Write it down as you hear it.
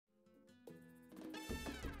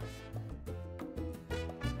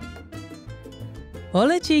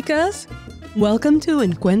Hola, chicas! Welcome to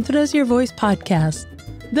Encuentras Your Voice podcast,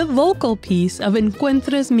 the vocal piece of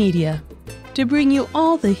Encuentras Media, to bring you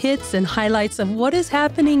all the hits and highlights of what is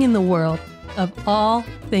happening in the world of all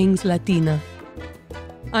things Latina.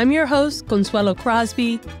 I'm your host, Consuelo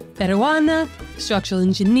Crosby, Peruana, structural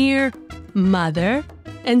engineer, mother,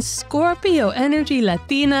 and Scorpio energy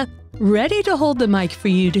Latina, ready to hold the mic for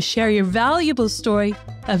you to share your valuable story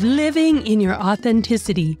of living in your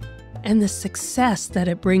authenticity and the success that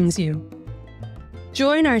it brings you.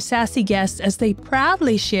 Join our sassy guests as they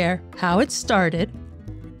proudly share how it started,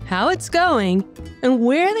 how it's going, and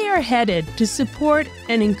where they are headed to support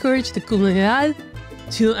and encourage the comunidad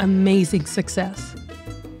to amazing success.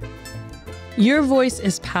 Your voice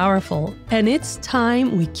is powerful, and it's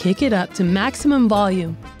time we kick it up to maximum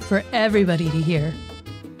volume for everybody to hear.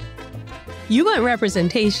 You want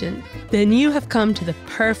representation? Then you have come to the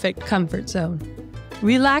perfect comfort zone.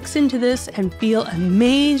 Relax into this and feel a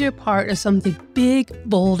major part of something big,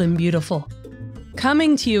 bold, and beautiful.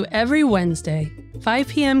 Coming to you every Wednesday, 5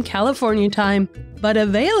 p.m. California time, but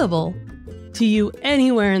available to you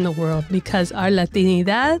anywhere in the world because our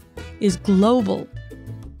Latinidad is global.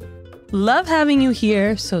 Love having you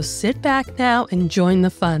here, so sit back now and join the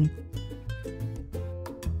fun.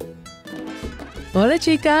 Hola,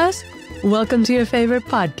 chicas! Welcome to your favorite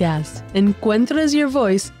podcast, Encuentras Your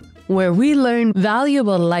Voice, where we learn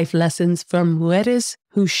valuable life lessons from mujeres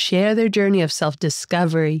who share their journey of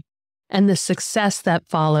self-discovery and the success that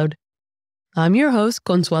followed. I'm your host,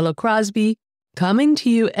 Consuelo Crosby, coming to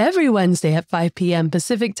you every Wednesday at 5 p.m.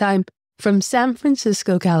 Pacific Time from San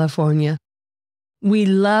Francisco, California. We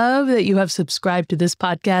love that you have subscribed to this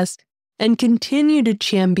podcast and continue to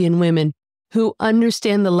champion women who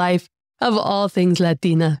understand the life of all things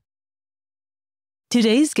Latina.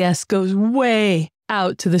 Today's guest goes way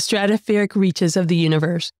out to the stratospheric reaches of the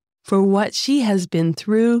universe for what she has been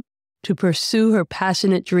through to pursue her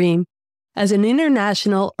passionate dream as an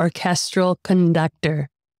international orchestral conductor,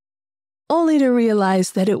 only to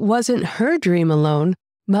realize that it wasn't her dream alone,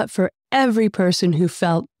 but for every person who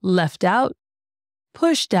felt left out,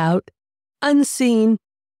 pushed out, unseen,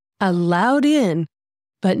 allowed in,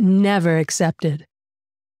 but never accepted.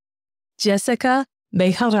 Jessica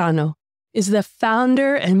Bejarano is the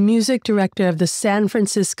founder and music director of the San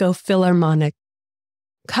Francisco Philharmonic,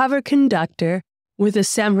 cover conductor with the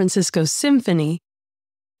San Francisco Symphony,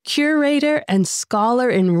 curator and scholar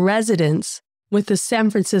in residence with the San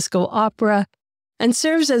Francisco Opera, and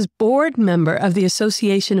serves as board member of the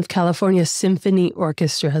Association of California Symphony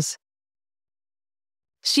Orchestras.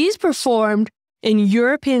 She's performed in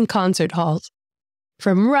European concert halls,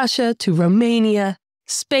 from Russia to Romania,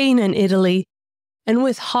 Spain, and Italy, and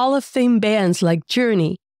with Hall of Fame bands like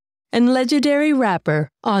Journey and legendary rapper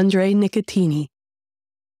Andre Nicotini.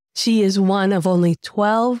 She is one of only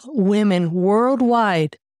 12 women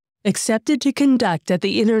worldwide accepted to conduct at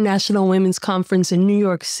the International Women's Conference in New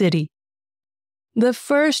York City, the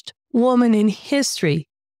first woman in history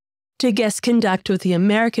to guest conduct with the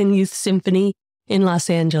American Youth Symphony in Los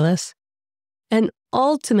Angeles, and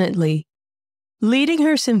ultimately leading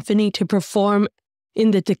her symphony to perform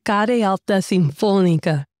in the Decade Alta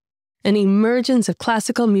Sinfónica, an emergence of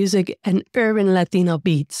classical music and urban Latino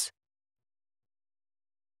beats.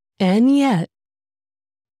 And yet,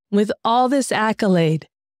 with all this accolade,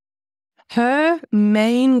 her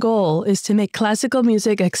main goal is to make classical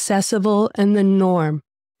music accessible and the norm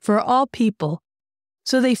for all people,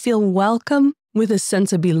 so they feel welcome with a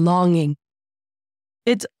sense of belonging.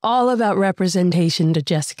 It's all about representation to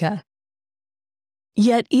Jessica.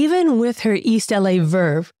 Yet even with her East LA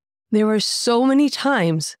verve, there were so many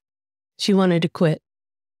times she wanted to quit.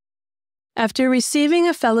 After receiving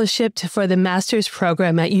a fellowship for the master's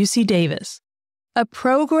program at UC Davis, a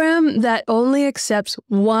program that only accepts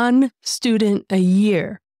one student a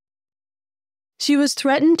year, she was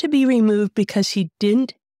threatened to be removed because she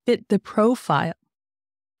didn't fit the profile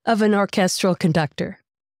of an orchestral conductor.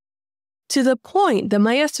 To the point the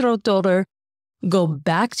maestro told her, "Go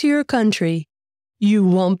back to your country. You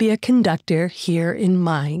won't be a conductor here in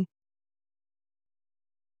mine."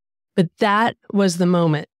 But that was the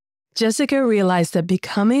moment Jessica realized that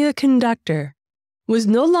becoming a conductor was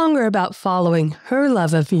no longer about following her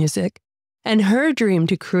love of music and her dream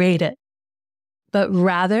to create it, but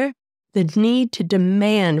rather the need to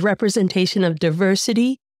demand representation of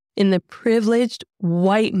diversity in the privileged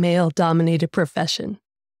white male-dominated profession.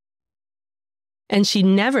 And she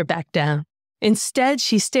never backed down. Instead,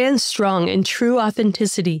 she stands strong in true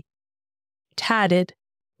authenticity. Tatted,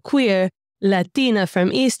 queer, Latina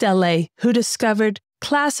from East LA who discovered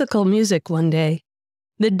classical music one day,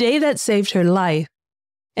 the day that saved her life,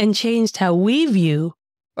 and changed how we view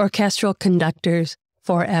orchestral conductors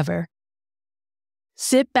forever.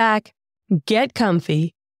 Sit back, get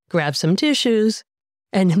comfy, grab some tissues,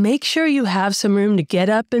 and make sure you have some room to get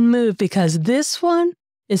up and move because this one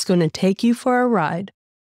is going to take you for a ride.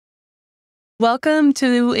 Welcome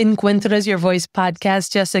to Encuentras Your Voice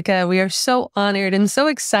podcast, Jessica. We are so honored and so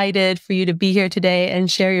excited for you to be here today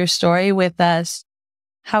and share your story with us.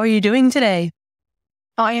 How are you doing today?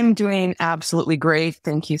 I am doing absolutely great.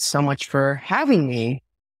 Thank you so much for having me.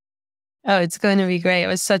 Oh, it's going to be great. It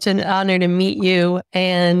was such an honor to meet you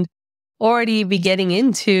and already be getting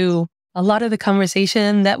into a lot of the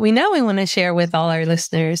conversation that we know we want to share with all our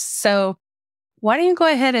listeners. So why don't you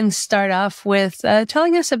go ahead and start off with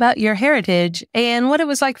telling us about your heritage and what it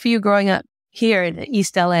was like for you growing up here in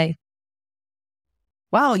East LA?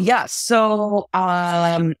 Well, yes. So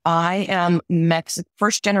I am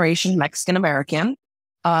first generation Mexican American.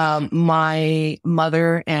 My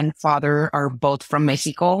mother and father are both from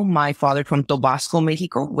Mexico. My father from Tabasco,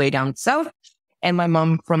 Mexico, way down south, and my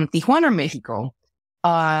mom from Tijuana, Mexico.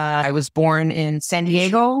 I was born in San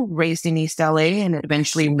Diego, raised in East LA, and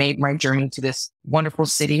eventually made my journey to this wonderful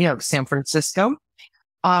city of San Francisco.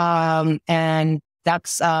 And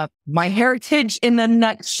that's my heritage in a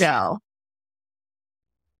nutshell.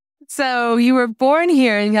 So you were born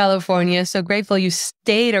here in California, so grateful you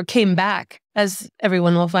stayed or came back, as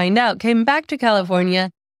everyone will find out, came back to California.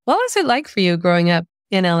 What was it like for you growing up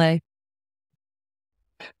in LA?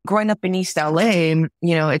 Growing up in East LA,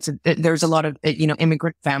 there's a lot of,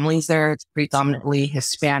 immigrant families there. It's predominantly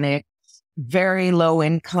Hispanic, very low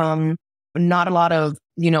income, not a lot of,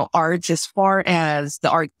 arts as far as the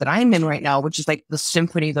art that I'm in right now, which is like the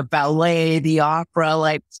symphony, the ballet, the opera.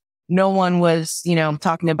 Like no one was,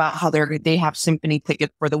 talking about how they have symphony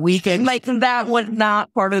tickets for the weekend. Like that was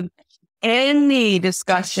not part of any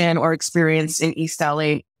discussion or experience in East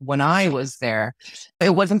LA when I was there.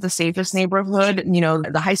 It wasn't the safest neighborhood.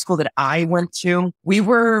 The high school that I went to, we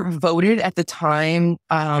were voted at the time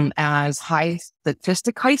as high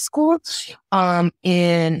statistic high school,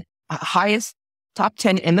 in highest top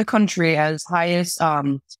 10 in the country, as highest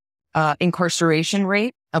incarceration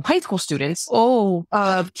rate of high school students,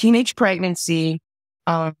 of teenage pregnancy,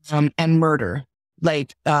 and murder.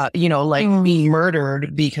 Being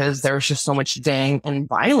murdered because there's just so much gang and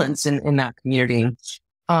violence in that community.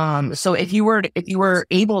 So if you were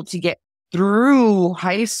able to get through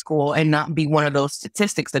high school and not be one of those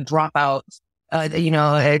statistics that drop out,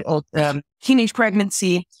 teenage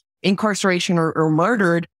pregnancy, incarceration, or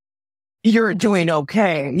murdered, you're doing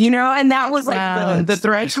okay, and that was like the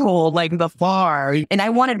threshold, like the bar. And I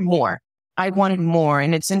wanted more.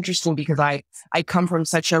 And it's interesting because I come from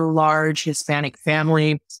such a large Hispanic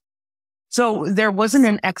family. So there wasn't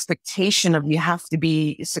an expectation of you have to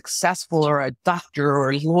be successful or a doctor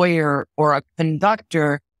or a lawyer or a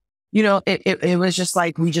conductor. It was just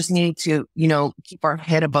like, we just needed to, keep our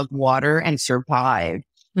head above water and survive.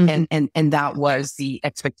 Mm-hmm. And that was the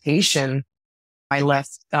expectation. I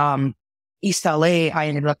left, East LA. I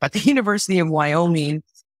ended up at the University of Wyoming.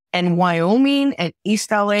 And Wyoming and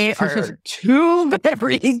East LA are two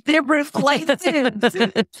very different places.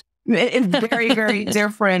 It's very, very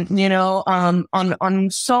different, on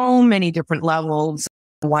so many different levels.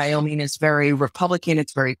 Wyoming is very Republican.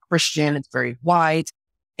 It's very Christian. It's very white.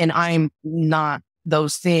 And I'm not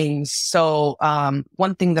those things. So,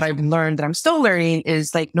 one thing that I've learned that I'm still learning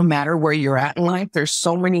is like, no matter where you're at in life, there's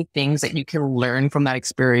so many things that you can learn from that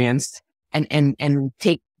experience and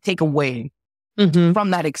take away. Mm-hmm.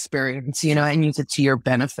 From that experience, and use it to your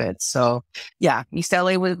benefit. So yeah, East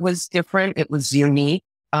LA was different. It was unique.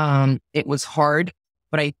 It was hard,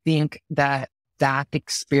 but I think that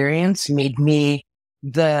experience made me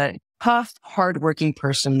the tough, hardworking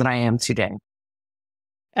person that I am today.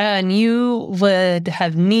 And you would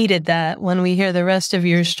have needed that when we hear the rest of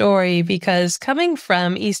your story, because coming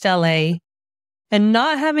from East LA and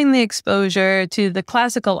not having the exposure to the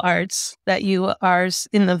classical arts that you are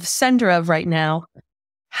in the center of right now,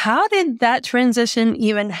 how did that transition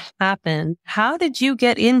even happen? How did you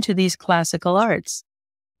get into these classical arts?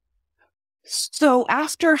 So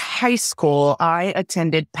after high school, I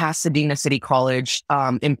attended Pasadena City College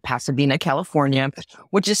in Pasadena, California,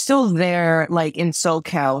 which is still there, like in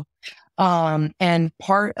SoCal. And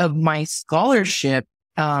part of my scholarship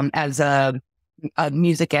as a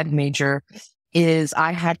music ed major is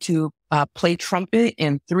I had to play trumpet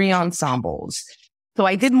in 3 ensembles. So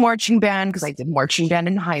I did marching band because I did marching band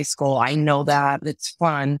in high school. I know that. It's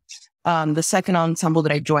fun. The second ensemble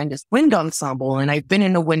that I joined is wind ensemble, and I've been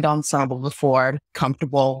in a wind ensemble before.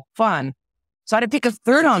 Comfortable, fun. So I had to pick a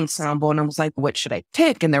third ensemble, and I was like, what should I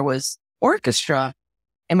pick? And there was orchestra.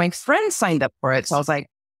 And my friend signed up for it. So I was like,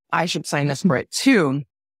 I should sign up for it too.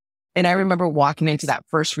 And I remember walking into that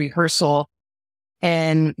first rehearsal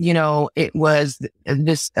and, it was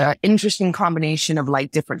this interesting combination of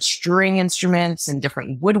like different string instruments and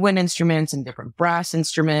different woodwind instruments and different brass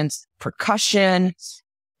instruments, percussion.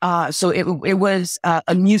 So it was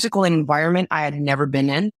a musical environment I had never been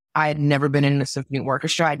in. I had never been in a symphony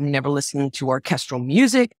orchestra. I'd never listened to orchestral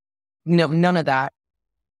music, none of that.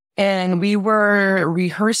 And we were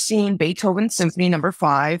rehearsing Beethoven's Symphony No.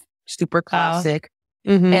 5, super classic,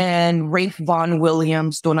 and Ralph Vaughan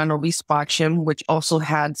Williams' Dona Nobis Pacem, which also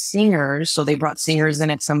had singers. So they brought singers in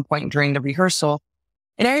at some point during the rehearsal.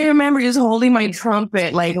 And I remember just holding my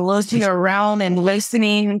trumpet, like looking around and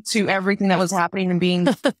listening to everything that was happening and being,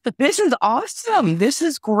 this is awesome. This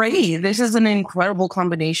is great. This is an incredible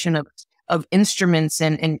combination of instruments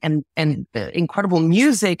and incredible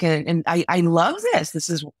music. And I love this. This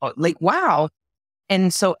is like, wow.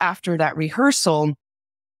 And so after that rehearsal,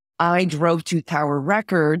 I drove to Tower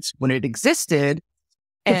Records when it existed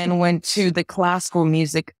and went to the classical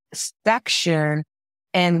music section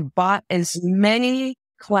and bought as many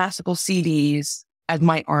classical CDs as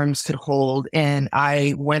my arms could hold. And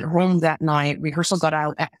I went home that night. Rehearsal got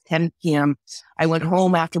out at 10 p.m. I went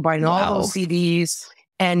home after buying all those CDs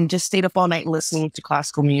and just stayed up all night listening to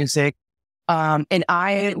classical music. And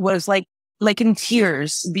I was like in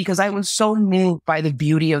tears because I was so moved by the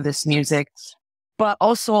beauty of this music, but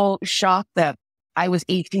also shocked that I was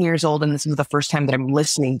 18 years old and this was the first time that I'm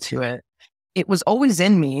listening to it. It was always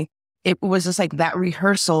in me. It was just like that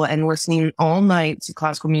rehearsal and listening all night to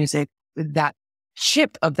classical music. That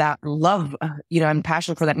chip of that love, and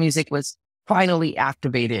passion for that music was finally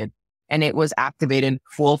activated, and it was activated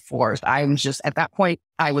full force. I was just, at that point,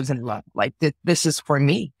 I was in love. Like, this is for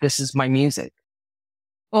me. This is my music.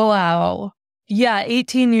 Wow. Yeah.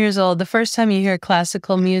 18 years old, the first time you hear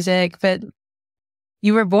classical music, but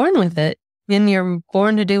you were born with it and you're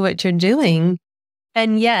born to do what you're doing.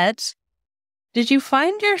 And yet, did you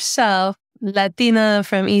find yourself, Latina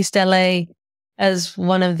from East LA, as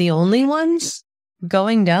one of the only ones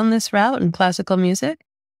going down this route in classical music?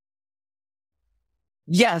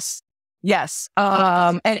 Yes.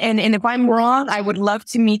 And if I'm wrong, I would love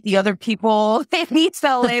to meet the other people in East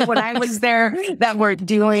LA when I was there that were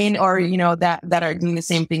doing, or, that are doing the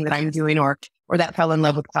same thing that I'm doing, or that fell in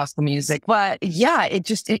love with classical music. But yeah,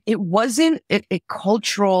 it wasn't a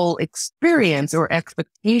cultural experience or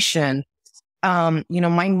expectation.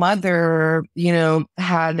 My mother,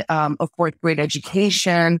 had a fourth grade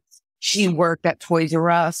education. She worked at Toys R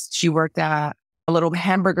Us. She worked at a little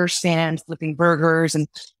hamburger stand flipping burgers, and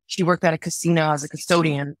she worked at a casino as a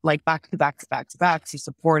custodian, like back to back to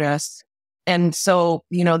support us. And so,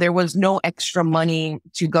 there was no extra money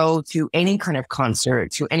to go to any kind of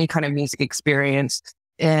concert, to any kind of music experience.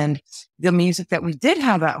 And the music that we did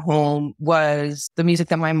have at home was the music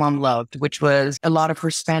that my mom loved, which was a lot of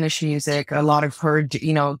her Spanish music, a lot of her,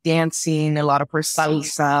 dancing, a lot of her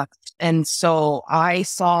salsa. And so I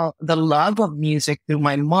saw the love of music through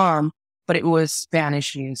my mom, but it was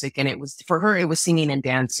Spanish music. And it was, for her, it was singing and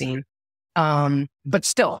dancing. But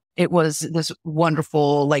still, it was this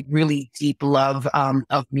wonderful, like really deep love,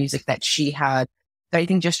 of music that she had that I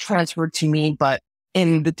think just transferred to me, but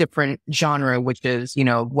in the different genre, which is,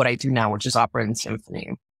 what I do now, which is opera and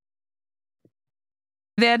symphony.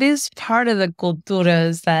 That is part of the cultura,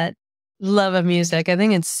 is that love of music. I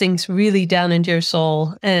think it sinks really down into your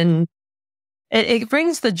soul, and it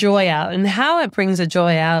brings the joy out. And how it brings the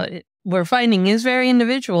joy out, we're finding, is very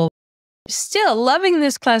individual. Still loving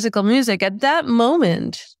this classical music at that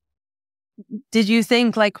moment, did you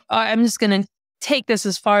think like, I'm just going to take this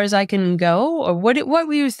as far as I can go? Or what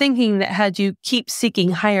were you thinking that had you keep seeking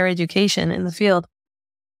higher education in the field?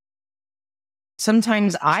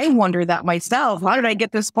 Sometimes I wonder that myself. How did I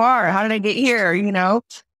get this far? How did I get here?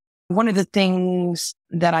 One of the things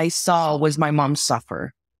that I saw was my mom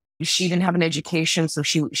suffer. She didn't have an education, so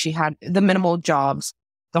she had the minimal jobs,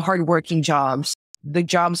 the hardworking jobs, the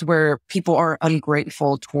jobs where people are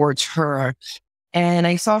ungrateful towards her. And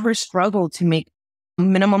I saw her struggle to make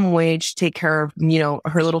minimum wage, take care of,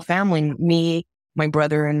 her little family, me, my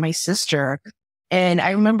brother, and my sister. And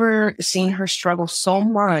I remember seeing her struggle so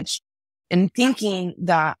much and thinking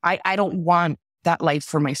that I don't want that life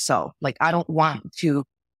for myself. Like, I don't want to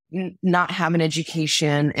not have an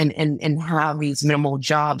education and have these minimal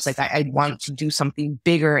jobs. Like, I want to do something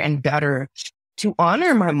bigger and better to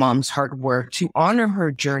honor my mom's hard work, to honor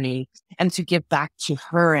her journey, and to give back to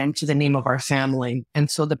her and to the name of our family. And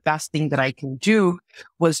so the best thing that I can do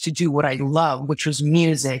was to do what I love, which was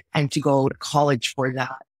music, and to go to college for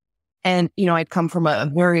that. And, I'd come from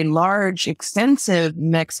a very large, extensive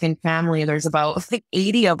Mexican family. There's about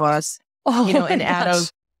 80 of us, and out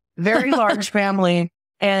of very large family.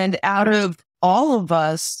 And out of all of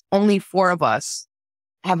us, only 4 of us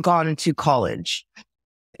have gone to college.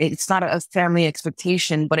 It's not a family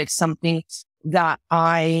expectation, but it's something that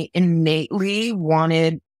I innately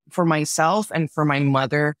wanted for myself and for my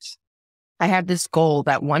mother. I had this goal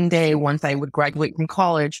that one day, once I would graduate from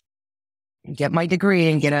college, get my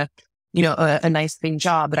degree and get a nice paying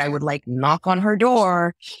job, that I would knock on her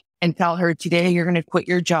door and tell her, today you're going to quit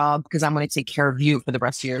your job because I'm going to take care of you for the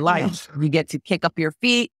rest of your life. You get to kick up your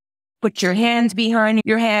feet, put your hands behind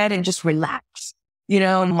your head and just relax.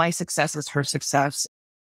 My success is her success.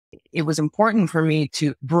 It was important for me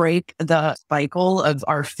to break the cycle of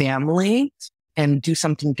our family and do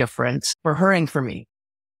something different for her and for me.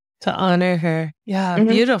 To honor her. Yeah,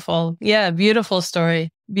 beautiful. Yeah, beautiful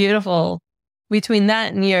story. Beautiful. Between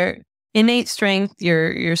that and your innate strength,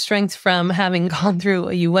 your strength from having gone through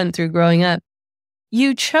what you went through growing up,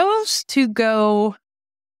 you chose to go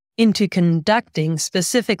into conducting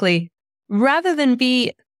specifically rather than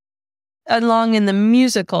be along in the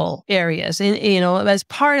musical areas, as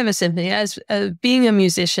part of a symphony, as being a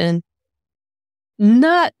musician.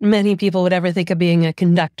 Not many people would ever think of being a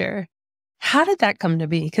conductor. How did that come to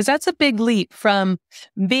be? Because that's a big leap from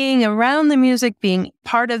being around the music, being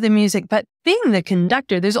part of the music, but being the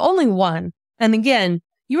conductor. There's only one. And again,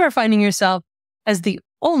 you are finding yourself as the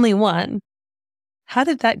only one. How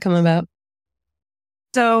did that come about?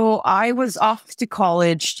 So I was off to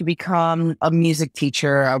college to become a music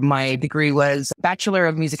teacher. My degree was Bachelor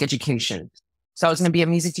of Music Education. So I was going to be a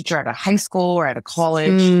music teacher at a high school or at a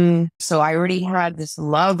college. So I already had this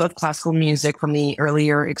love of classical music from the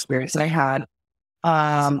earlier experience that I had.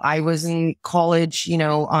 I was in college,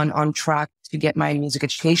 on track to get my music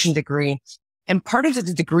education degree. And part of the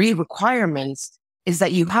degree requirements is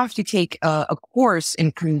that you have to take a course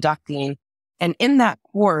in conducting. And in that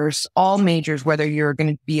course, all majors, whether you're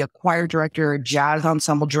going to be a choir director, a jazz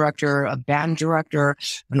ensemble director, a band director,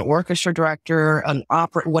 an orchestra director, an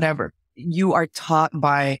opera, whatever, you are taught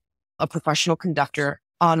by a professional conductor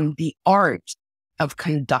on the art of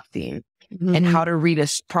conducting and how to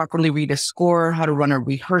properly read a score, how to run a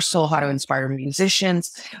rehearsal, how to inspire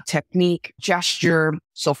musicians, technique, gesture,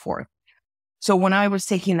 so forth. So when I was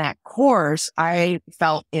taking that course, I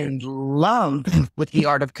fell in love with the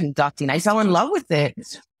art of conducting. I fell in love with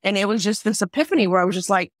it. And it was just this epiphany where I was just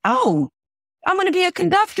like, oh, I'm going to be a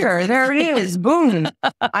conductor. There it is. Boom.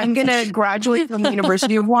 I'm going to graduate from the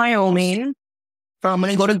University of Wyoming. I'm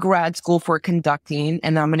going to go to grad school for conducting,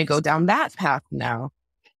 and I'm going to go down that path now.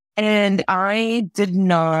 And I did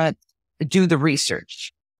not do the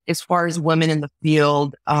research as far as women in the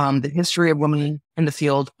field, the history of women in the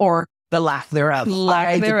field, or the lack thereof.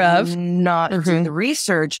 I did not do the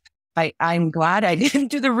research. I'm glad I didn't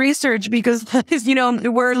do the research because,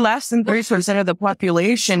 we're less than 30% of the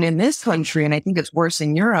population in this country. And I think it's worse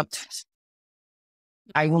in Europe.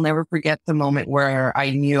 I will never forget the moment where I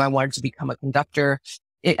knew I wanted to become a conductor.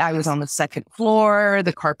 I was on the second floor.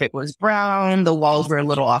 The carpet was brown. The walls were a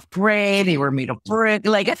little off gray. They were made of brick.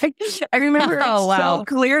 I remember so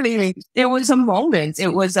clearly. It was a moment.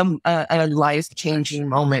 It was a life-changing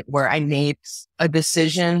moment where I made a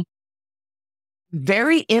decision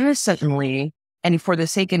very innocently and for the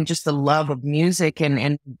sake and just the love of music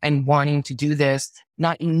and wanting to do this,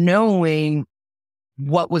 not knowing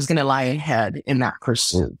what was going to lie ahead in that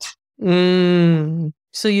pursuit.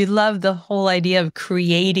 So you love the whole idea of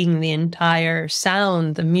creating the entire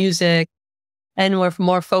sound, the music, and we're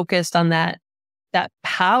more focused on that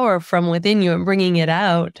power from within you and bringing it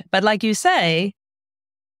out. But like you say,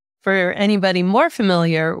 for anybody more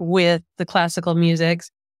familiar with the classical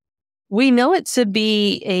musics, we know it to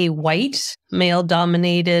be a white,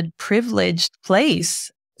 male-dominated, privileged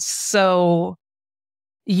place. So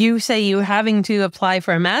you say you're having to apply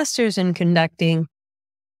for a master's in conducting,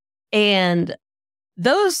 and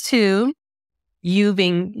those two, you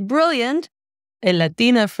being brilliant, a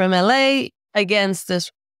Latina from LA against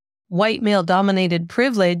this white male-dominated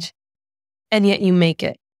privilege, and yet you make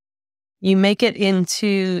it. You make it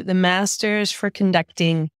into the master's for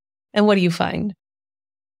conducting. And what do you find?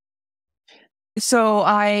 So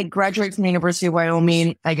I graduate from the University of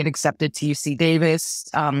Wyoming. I get accepted to UC Davis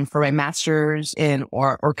for my master's in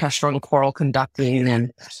orchestral and choral conducting,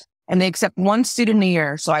 and they accept one student a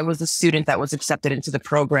year. So I was the student that was accepted into the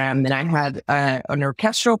program. And I had an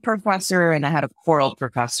orchestral professor and I had a choral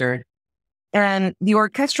professor. And the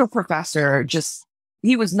orchestral professor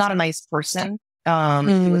he was not a nice person. He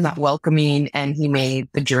was not welcoming, and he made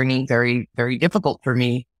the journey very, very difficult for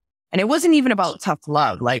me. And it wasn't even about tough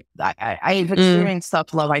love. Like I've experienced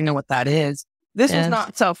tough love. I know what that is. This was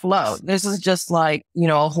not tough love. This is just like,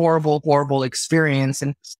 a horrible, horrible experience.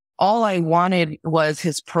 And all I wanted was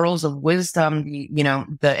his pearls of wisdom,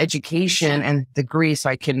 the education and degree so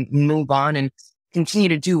I can move on and continue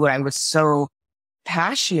to do what I was so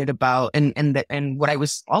passionate about and what I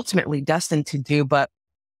was ultimately destined to do. But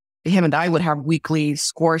him and I would have weekly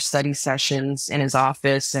score study sessions in his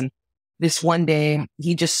office. And this one day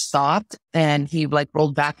he just stopped and he like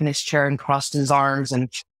rolled back in his chair and crossed his arms.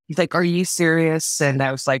 And he's like, "Are you serious?" And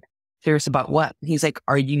I was like, "Serious about what?" He's like,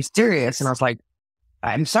 "Are you serious?" And I was like,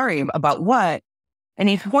 "I'm sorry, about what?" And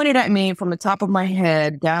he pointed at me from the top of my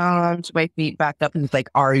head down to my feet, back up. And he's like,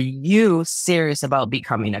 "Are you serious about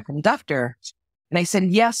becoming a conductor?" And I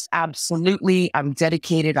said, "Yes, absolutely. I'm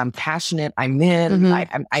dedicated. I'm passionate. I'm in.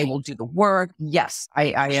 I will do the work. Yes,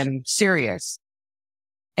 I am serious."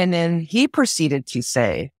 And then he proceeded to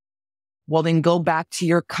say, "Well, then go back to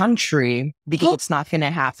your country because it's not going to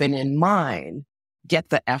happen in mine. Get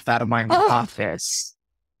the F out of my office."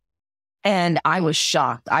 And I was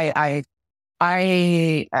shocked. It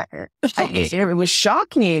was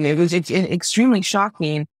shocking. It was extremely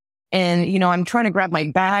shocking. And, I'm trying to grab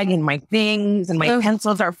my bag and my things and my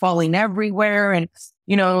pencils are falling everywhere. And,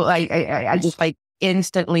 I just like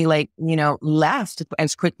instantly left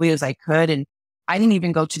as quickly as I could. And I didn't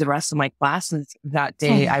even go to the rest of my classes that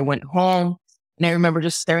day. I went home and I remember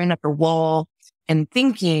just staring at the wall and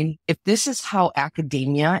thinking, if this is how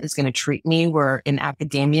academia is going to treat me, where in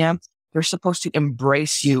academia, they're supposed to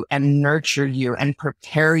embrace you and nurture you and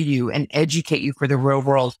prepare you and educate you for the real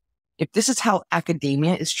world. If this is how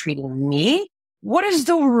academia is treating me, what is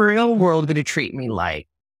the real world going to treat me like?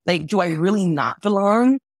 Like, do I really not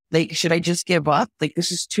belong? Like, should I just give up? Like,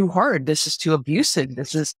 this is too hard. This is too abusive.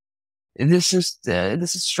 This is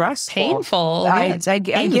stressful. Painful. I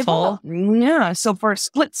give up. Yeah. So for a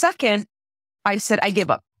split second, I said, I give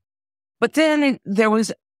up. But then there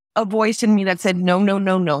was a voice in me that said, no, no,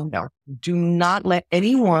 no, no, no. Do not let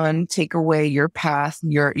anyone take away your path,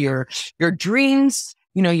 your dreams,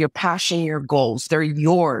 your passion, your goals. They're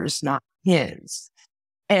yours, not his.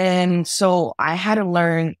 And so I had to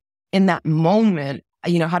learn in that moment,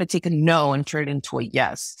 how to take a no and turn it into a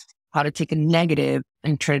yes, how to take a negative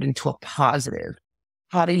and turn it into a positive,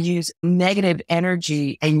 how to use negative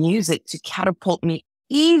energy and use it to catapult me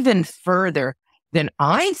even further than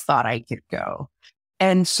I thought I could go.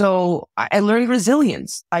 And so I learned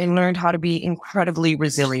resilience. I learned how to be incredibly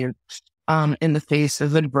resilient in the face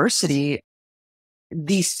of adversity.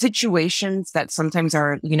 These situations that sometimes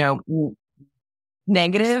are,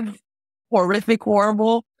 negative, horrific,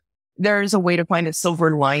 horrible, there's a way to find a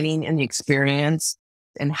silver lining in the experience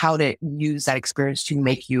and how to use that experience to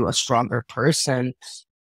make you a stronger person.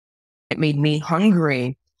 It made me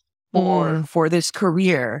hungry for this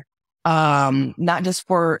career, not just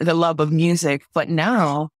for the love of music, but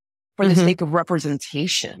now for the sake of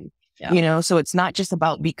representation. Yeah. So it's not just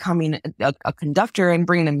about becoming a conductor and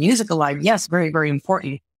bringing the music alive. Yes, very, very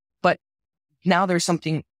important. But now there's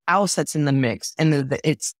something else that's in the mix, and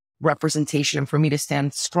it's representation. And for me to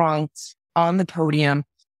stand strong on the podium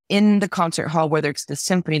in the concert hall, whether it's the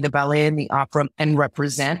symphony, the ballet, and the opera, and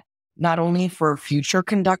represent not only for future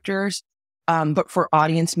conductors, but for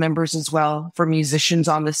audience members as well, for musicians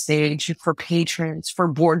on the stage, for patrons, for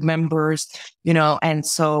board members, and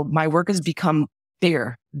so my work has become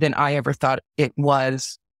bigger than I ever thought it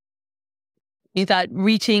was. You thought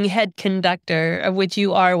reaching head conductor, of which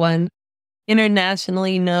you are one,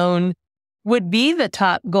 internationally known, would be the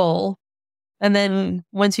top goal. And then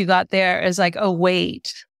once you got there, it's like, oh,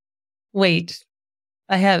 wait,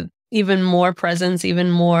 I have even more presence,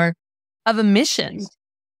 even more of a mission,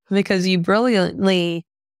 because you brilliantly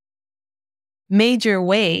made your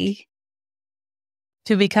way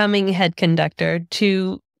to becoming head conductor,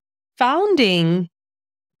 to founding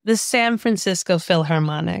the San Francisco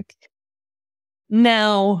Philharmonic.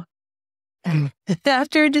 Now,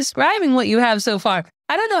 after describing what you have so far,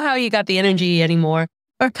 I don't know how you got the energy anymore.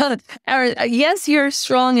 Or yes, you're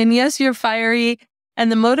strong, and yes, you're fiery,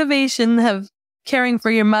 and the motivation of caring for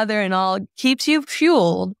your mother and all keeps you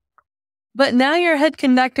fueled. But now you're a head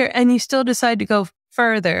conductor and you still decide to go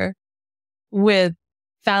further with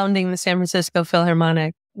founding the San Francisco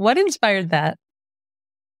Philharmonic. What inspired that?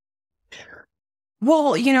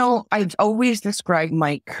 Well, I've always described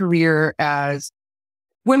my career as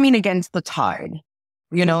swimming against the tide.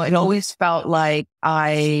 It always felt like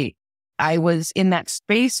I was in that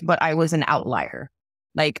space, but I was an outlier.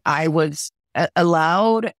 Like I was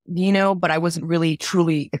allowed, but I wasn't really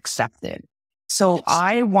truly accepted. So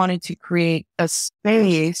I wanted to create a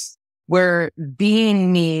space where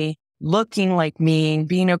being me looking like me,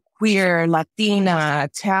 being a queer, Latina,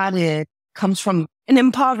 tatted, comes from an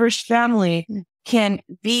impoverished family, can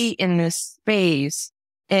be in this space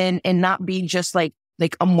and not be just like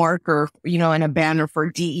a marker, and a banner for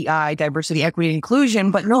DEI, diversity, equity, and inclusion,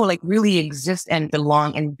 but no, like really exist and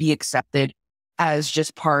belong and be accepted as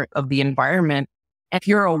just part of the environment. If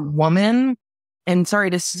you're a woman, and sorry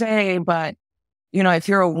to say, but if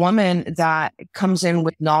you're a woman that comes in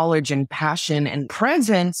with knowledge and passion and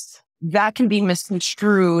presence, that can be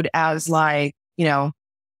misconstrued as like,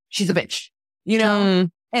 she's a bitch,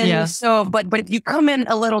 And so, but if you come in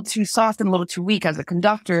a little too soft and a little too weak as a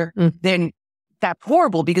conductor, then that's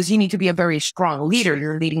horrible, because you need to be a very strong leader.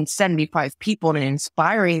 You're leading 75 people and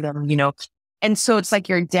inspiring them, And so it's like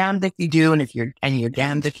you're damned if you do, and you're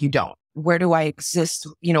damned if you don't. Where do I exist?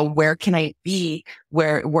 Where can I be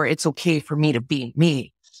where it's okay for me to be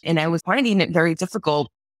me? And I was finding it very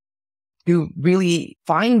difficult to really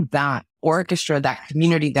find that orchestra, that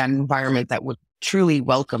community, that environment that would truly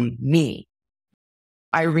welcome me.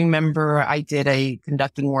 I remember I did a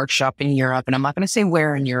conducting workshop in Europe, and I'm not going to say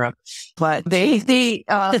where in Europe, but they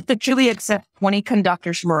truly accept 20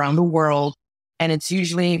 conductors from around the world. And it's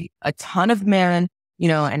usually a ton of men,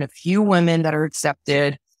 and a few women that are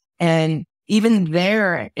accepted. And even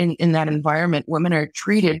there in that environment, women are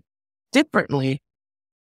treated differently.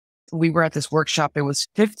 We were at this workshop. It was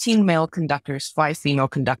 15 male conductors, 5 female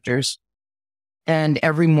conductors. And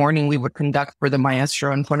every morning we would conduct for the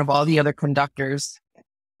maestro in front of all the other conductors.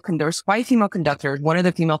 There was 5 female conductors. One of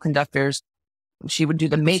the female conductors, she would do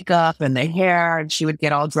the makeup and the hair, and she would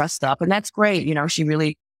get all dressed up. And that's great. She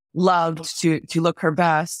really loved to look her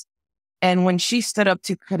best. And when she stood up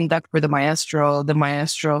to conduct for the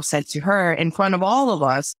maestro said to her in front of all of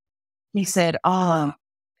us, he said,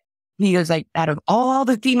 he was like, out of all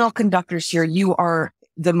the female conductors here, you are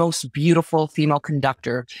the most beautiful female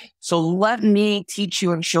conductor. So let me teach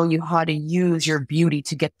you and show you how to use your beauty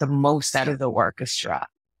to get the most out of the orchestra.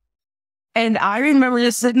 And I remember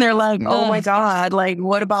just sitting there like, oh my God, like,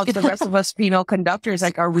 what about the rest of us female conductors?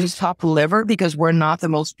 Like, are we top liver because we're not the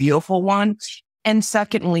most beautiful one? And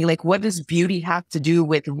secondly, like, what does beauty have to do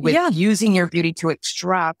with using your beauty to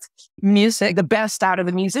extract music, the best out of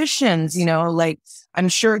the musicians? Like, I'm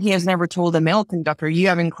sure he has never told a male conductor, you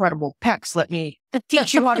have incredible pecs. Let me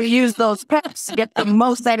teach you how to use those pecs to get the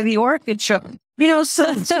most out of the orchestra.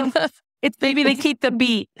 So it's maybe they keep the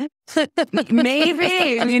beat. Maybe,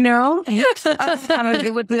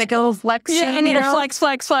 it would be like a little flex.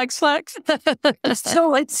 Flex.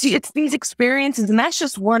 So it's these experiences, and that's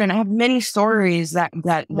just one. And I have many stories that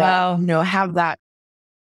have that.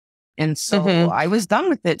 And so I was done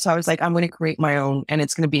with it. So I was like, I'm going to create my own, and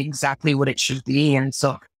it's going to be exactly what it should be. And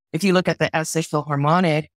so if you look at the SF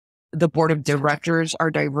Philharmonic, the board of directors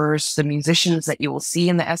are diverse. The musicians that you will see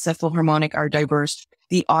in the SF Philharmonic are diverse.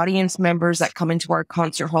 The audience members that come into our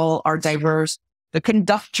concert hall are diverse. The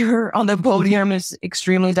conductor on the podium is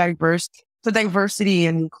extremely diverse. So diversity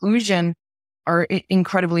and inclusion are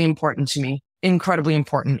incredibly important to me. Incredibly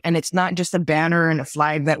important. And it's not just a banner and a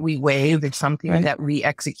flag that we wave. It's something that we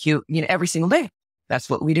execute, every single day. That's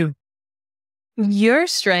what we do. Your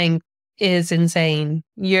strength is insane.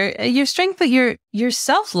 Your strength, but your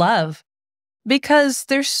self-love, because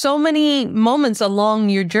there's so many moments along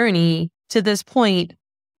your journey to this point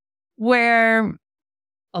where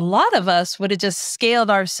a lot of us would have just scaled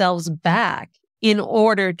ourselves back in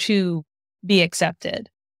order to be accepted,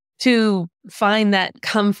 to find that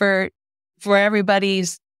comfort for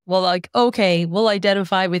everybody's, okay, we'll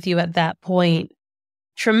identify with you at that point.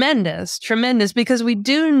 Tremendous, because we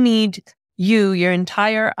do need you, your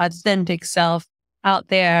entire authentic self out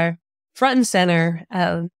there, front and center.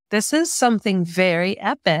 This is something very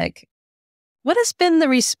epic. What has been the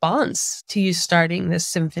response to you starting this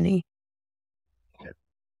symphony?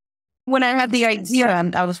 When I had the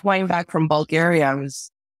idea, I was flying back from Bulgaria. I was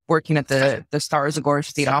working at the Stars Agora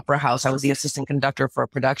State Opera House. I was the assistant conductor for a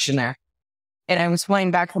production there. And I was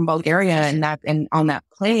flying back from Bulgaria, and on that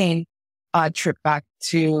plane trip back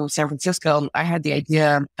to San Francisco, I had the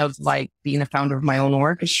idea of being a founder of my own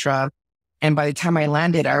orchestra. And by the time I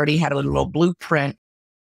landed, I already had a little blueprint.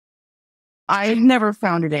 I never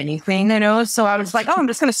founded anything, so I was like, I'm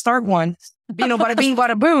just going to start one, bada bing,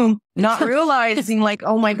 bada boom, not realizing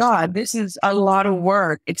oh my God, this is a lot of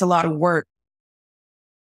work. It's a lot of work.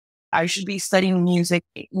 I should be studying music,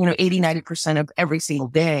 80-90% of every single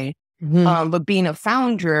day. But being a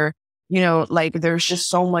founder, there's just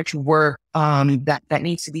so much work that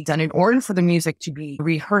needs to be done in order for the music to be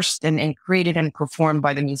rehearsed and created and performed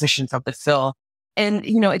by the musicians of the Phil. And,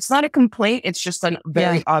 it's not a complaint. It's just a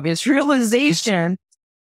very obvious realization.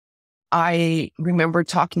 I remember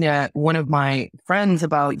talking to one of my friends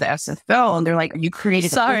about the SFL, and they're like, "You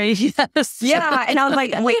created?" Sorry, yes, yeah. And I was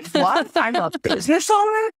like, "Wait, what? I'm a business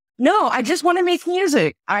owner? No, I just want to make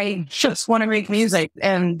music. I just want to make music."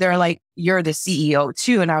 And they're like, "You're the CEO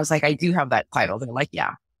too?" And I was like, "I do have that title." They're like,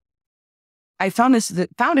 "Yeah." I founded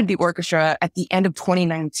the orchestra at the end of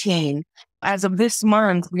 2019. As of this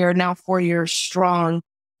month, we are now 4 years strong.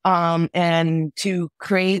 And to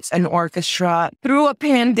create an orchestra through a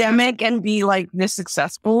pandemic and be like this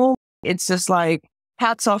successful, it's just like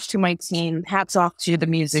hats off to my team, hats off to the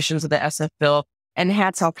musicians of the SFL, and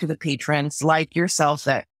hats off to the patrons like yourself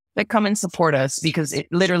that come and support us, because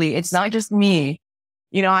it's not just me.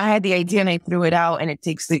 You know, I had the idea and I threw it out, and it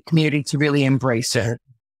takes the community to really embrace it.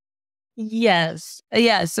 Yes,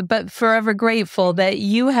 but forever grateful that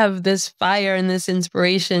you have this fire and this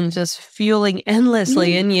inspiration just fueling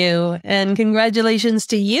endlessly in you. And congratulations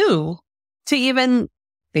to you to even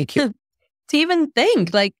Thank you. to even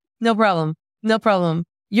think like, no problem.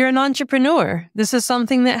 You're an entrepreneur. This is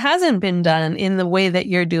something that hasn't been done in the way that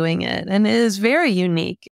you're doing it, and it is very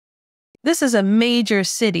unique. This is a major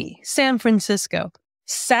city, San Francisco,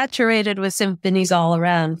 saturated with symphonies all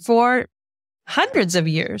around for hundreds of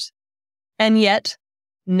years. And yet,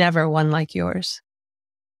 never one like yours.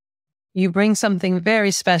 You bring something very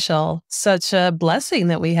special, such a blessing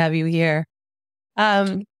that we have you here.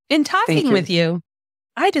 In talking with you,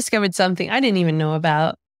 I discovered something I didn't even know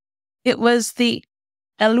about. It was the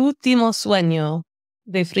El Último Sueño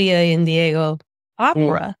de Frida y Diego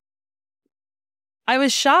opera. I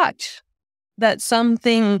was shocked that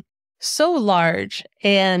something so large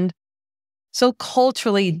and so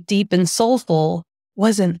culturally deep and soulful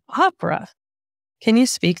was an opera. Can you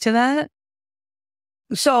speak to that?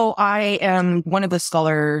 So I am one of the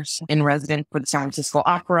scholars in residence for the San Francisco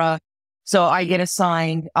Opera. So I get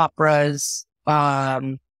assigned operas,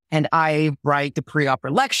 and I write the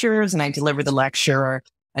pre-opera lectures, and I deliver the lecture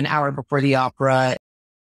an hour before the opera.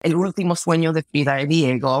 El Último Sueño de Frida y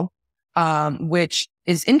Diego, which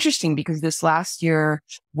is interesting because this last year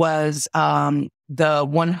was the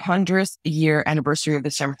 100th year anniversary of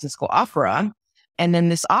the San Francisco Opera. And then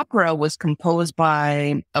this opera was composed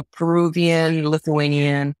by a Peruvian,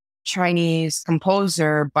 Lithuanian, Chinese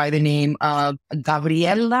composer by the name of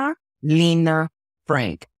Gabriela Lina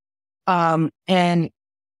Frank. And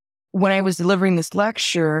when I was delivering this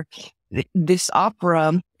lecture, this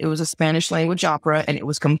opera, it was a Spanish language opera, and it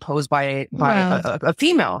was composed by a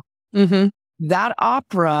female. Mm-hmm. That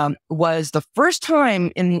opera was the first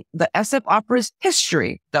time in the SF Opera's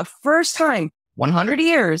history, the first time, 100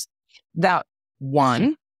 years, that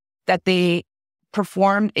they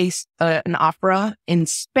performed an opera in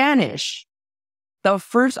Spanish. The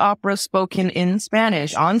first opera spoken in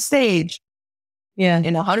Spanish on stage in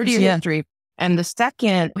 100-year history. And the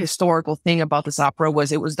second historical thing about this opera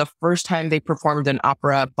was it was the first time they performed an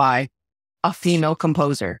opera by a female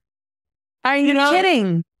composer. Are you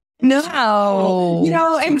kidding? No.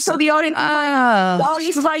 And so the audience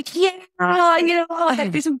was like, yeah,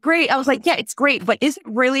 this is great. I was like, yeah, it's great. But is it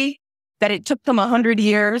really that it took them 100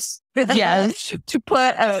 years to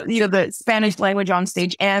put, the Spanish language on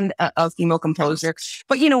stage and a female composer?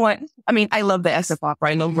 But you know what? I mean, I love the SF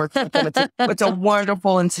Opera. I love working with them. It's a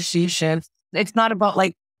wonderful institution. It's not about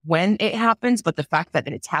like when it happens, but the fact that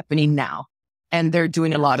it's happening now. And they're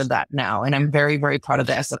doing a lot of that now. And I'm very, very proud of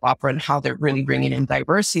the SF Opera and how they're really bringing in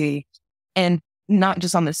diversity. And not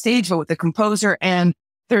just on the stage, but with the composer and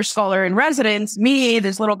their scholar in residence. Me,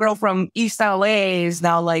 this little girl from East LA, is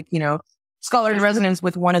now scholar in residence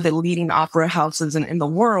with one of the leading opera houses in the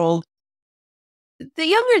world. The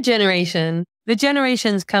younger generation, the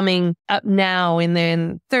generations coming up now in their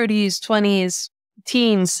 30s, 20s,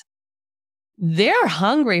 teens, they're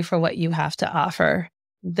hungry for what you have to offer.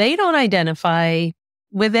 They don't identify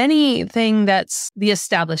with anything that's the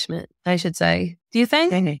establishment, I should say. Do you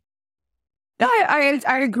think?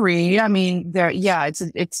 I agree. I mean,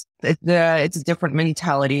 it's a different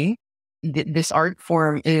mentality. This art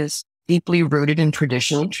form is deeply rooted in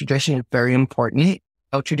tradition. Tradition is very important.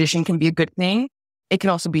 Tradition can be a good thing. It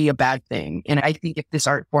can also be a bad thing. And I think if this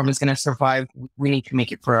art form is going to survive, we need to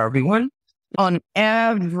make it for everyone. On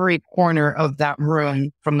every corner of that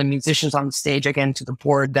room, from the musicians on the stage, again, to the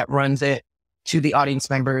board that runs it, to the audience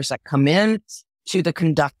members that come in, to the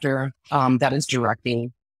conductor that is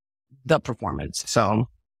directing the performance. So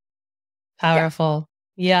powerful.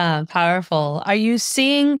 Yeah, powerful. Are you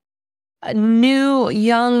seeing new,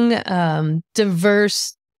 young,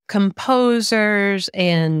 diverse composers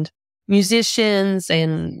and musicians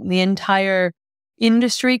and the entire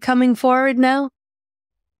industry coming forward now?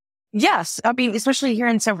 Yes. I mean, especially here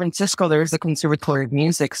in San Francisco, there's the Conservatory of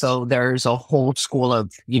Music. So there's a whole school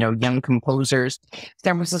of, young composers.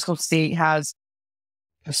 San Francisco State has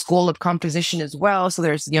a school of composition as well. So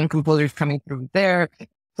there's young composers coming through there.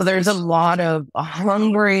 So there's a lot of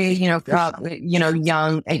hungry,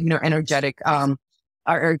 young, energetic,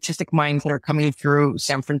 artistic minds that are coming through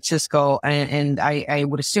San Francisco. And I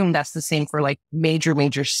would assume that's the same for like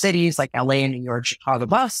major cities like LA, New York, Chicago,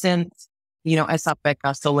 Boston. Esa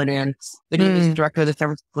Castellan, the new music director of the San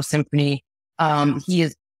Francisco Symphony. He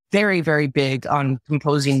is very, very big on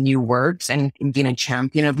composing new works and being a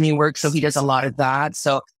champion of new works. So he does a lot of that.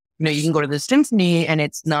 So, you can go to the symphony and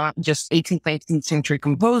it's not just 18th, 19th century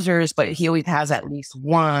composers, but he always has at least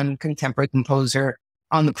one contemporary composer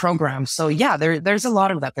on the program. So yeah, there's a lot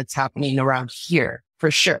of that that's happening around here for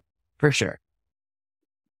sure. For sure.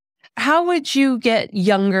 How would you get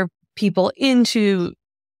younger people into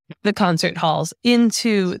the concert halls,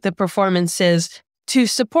 into the performances to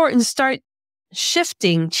support and start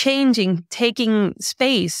shifting, changing, taking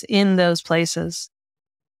space in those places?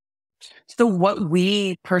 So what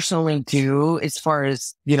we personally do as far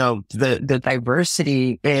as, the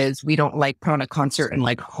diversity is we don't like put on a concert and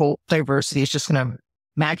like hope diversity is just going to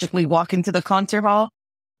magically walk into the concert hall.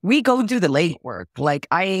 We go do the legwork. Like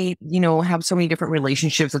I, have so many different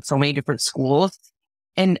relationships with so many different schools.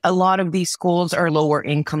 And a lot of these schools are lower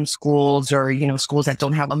income schools or, schools that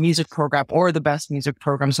don't have a music program or the best music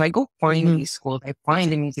program. So I go find these schools. I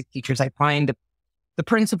find the music teachers. I find the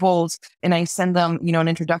principals and I send them, an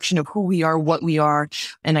introduction of who we are, what we are.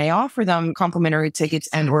 And I offer them complimentary tickets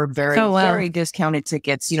and or very discounted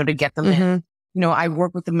tickets, to get them in. I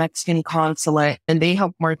work with the Mexican consulate and they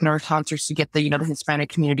help market our concerts to get the, the Hispanic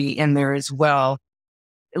community in there as well.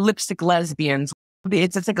 Lipstick Lesbians.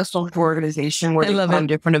 It's like a social organization where they put on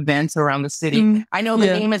different events around the city. I know the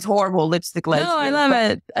name is horrible, Lipstick Lesbians. No, I love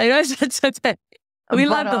it. I know we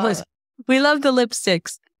love the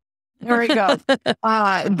lipsticks. There we go.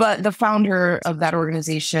 But the founder of that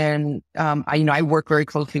organization, I work very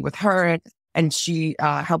closely with her and she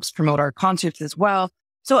helps promote our concerts as well.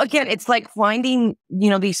 So again, it's like finding,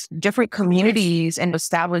 these different communities and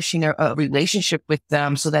establishing a relationship with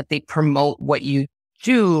them so that they promote what you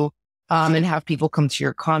do. And have people come to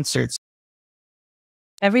your concerts.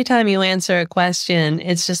 Every time you answer a question,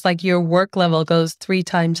 it's just like your work level goes 3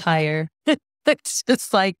 times higher. It's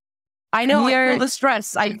just like, I know, I feel the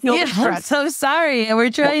stress. I feel the stress. I'm so sorry. And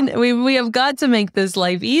we're trying, we have got to make this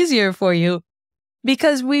life easier for you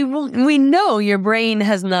because we know your brain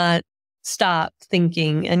has not stopped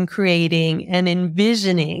thinking and creating and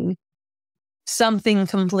envisioning something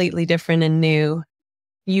completely different and new.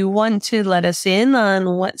 You want to let us in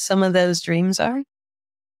on what some of those dreams are?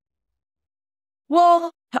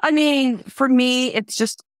 Well, I mean, for me, it's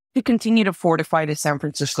just to continue to fortify the San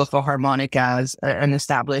Francisco Philharmonic as an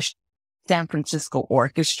established San Francisco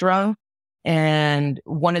orchestra. And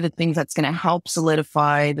one of the things that's going to help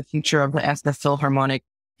solidify the future of the Philharmonic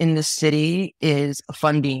in the city is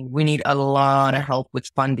funding. We need a lot of help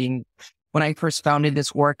with funding. When I first founded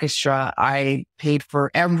this orchestra, I paid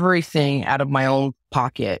for everything out of my own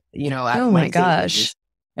pocket, oh my gosh.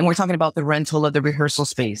 And we're talking about the rental of the rehearsal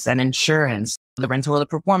space and insurance, the rental of the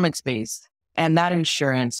performance space and that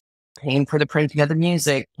insurance, paying for the printing of the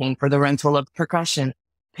music, paying for the rental of percussion,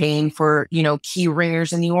 paying for, key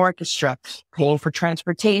ringers in the orchestra, paying for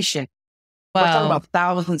transportation. Wow. We're talking about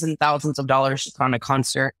thousands and thousands of dollars on a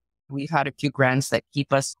concert. We've had a few grants that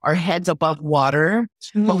keep our heads above water,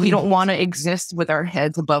 but we don't want to exist with our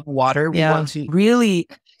heads above water. We want to really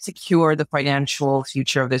secure the financial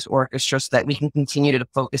future of this orchestra so that we can continue to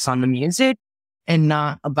focus on the music and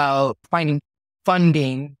not about finding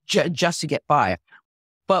funding just to get by.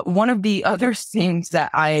 But one of the other things that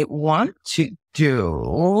I want to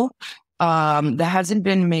do that hasn't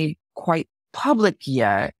been made quite public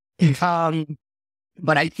yet,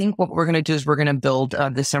 but I think what we're going to do is we're going to build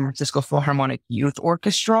the San Francisco Philharmonic Youth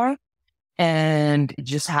Orchestra and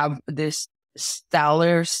just have this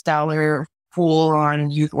stellar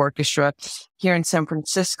full-on youth orchestra here in San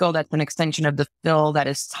Francisco. That's an extension of the Phil that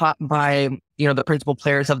is taught by, the principal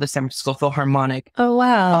players of the San Francisco Philharmonic. Oh,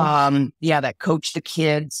 wow. That coach the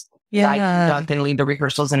kids. I conduct and lead the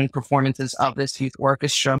rehearsals and performances of this youth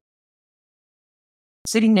orchestra.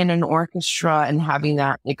 Sitting in an orchestra and having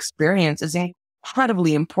that experience is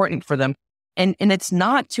incredibly important for them. And it's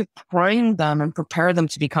not to train them and prepare them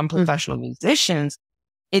to become professional musicians.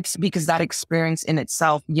 It's because that experience in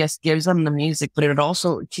itself, yes, gives them the music, but it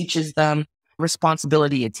also teaches them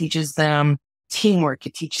responsibility. It teaches them teamwork.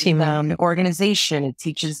 It teaches them organization. It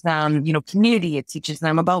teaches them, community. It teaches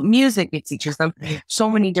them about music. It teaches them so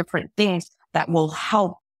many different things that will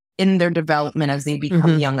help in their development as they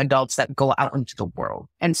become young adults that go out into the world.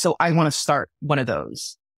 And so I want to start one of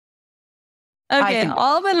those. Okay,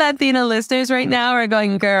 all the Latina listeners right now are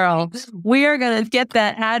going, girl, we are going to get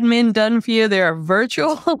that admin done for you. There are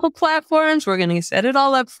virtual platforms. We're going to set it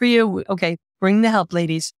all up for you. Okay, bring the help,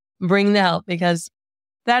 ladies. Bring the help, because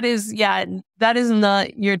that is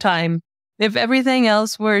not your time. If everything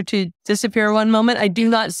else were to disappear one moment, I do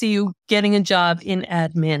not see you getting a job in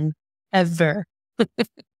admin ever.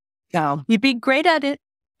 No. You'd be great at it.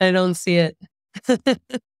 I don't see it.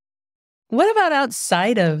 What about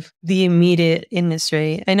outside of the immediate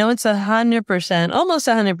industry? I know it's 100%, almost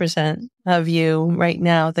 100% of you right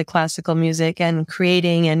now, the classical music and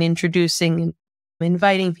creating and introducing and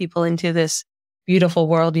inviting people into this beautiful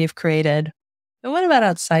world you've created. But what about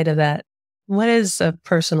outside of that? What is a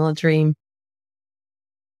personal dream?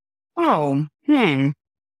 I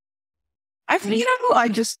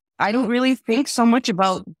don't really think so much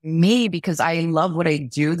about me, because I love what I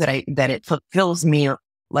do, that it fulfills me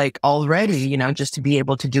like already, just to be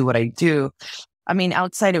able to do what I do. I mean,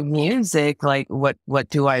 outside of music, like what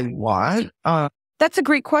do I want? That's a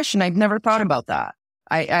great question. I've never thought about that.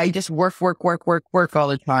 I just work all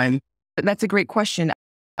the time. But that's a great question.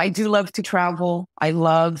 I do love to travel. I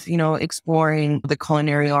love, exploring the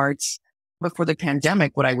culinary arts. Before the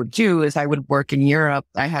pandemic, what I would do is I would work in Europe.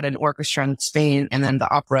 I had an orchestra in Spain and then the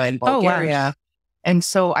opera in Bulgaria. Oh, wow. And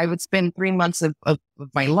so I would spend 3 months of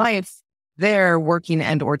my life there working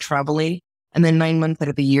and or traveling. And then 9 months out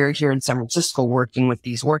of the year here in San Francisco working with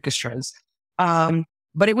these orchestras.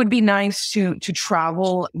 But it would be nice to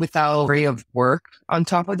travel without worry of work on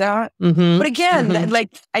top of that. But again, like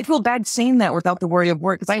I feel bad saying that without the worry of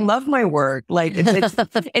work, because I love my work. Like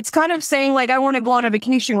it's kind of saying like I want to go on a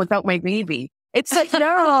vacation without my baby. It's like,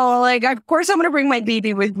 no, like of course I'm going to bring my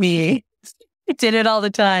baby with me. I did it all the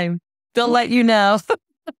time. They'll let you know.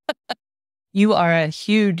 You are a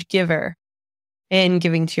huge giver, and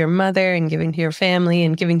giving to your mother and giving to your family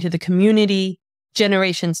and giving to the community,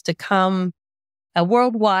 generations to come.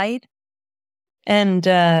 Worldwide, and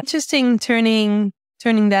interesting turning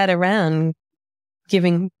that around,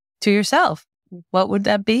 giving to yourself. What would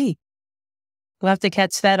that be? We'll have to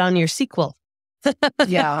catch that on your sequel.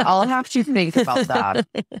 Yeah, I'll have to think about that.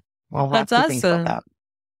 That's awesome. Think about that.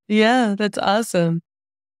 Yeah, that's awesome.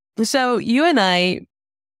 So you and I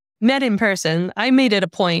met in person. I made it a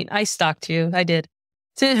point. I stalked you. I did,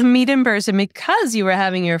 to meet in person because you were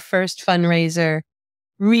having your first fundraiser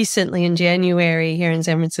recently in January here in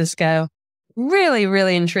San Francisco. Really,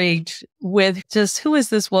 really intrigued with just who is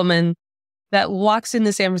this woman that walks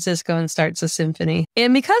into San Francisco and starts a symphony.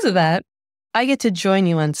 And because of that, I get to join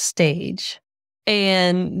you on stage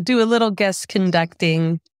and do a little guest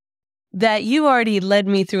conducting that you already led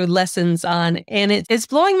me through lessons on. And it's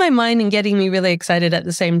blowing my mind and getting me really excited at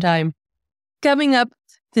the same time. Coming up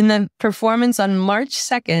in the performance on March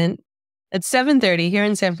 2nd at 7:30 here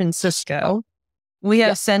in San Francisco, we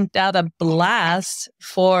have sent out a blast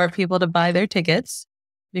for people to buy their tickets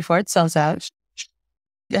before it sells out.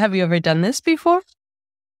 Have you ever done this before?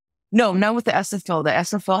 No, not with the SFL. The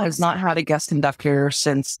SFL has not had a guest conductor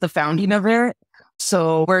since the founding of it.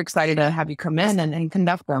 So we're excited to have you come in and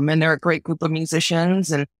conduct them. And they're a great group of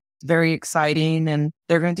musicians and very exciting, and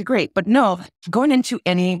they're going to do great. But no, going into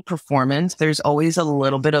any performance, there's always a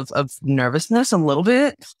little bit of nervousness, a little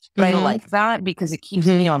bit. But I like that because it keeps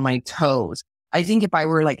me on my toes. I think if I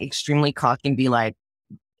were like extremely cocky and be like,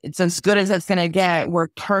 it's as good as it's going to get, we're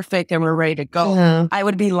perfect and we're ready to go, I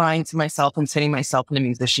would be lying to myself and setting myself and the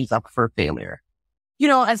musicians up for failure.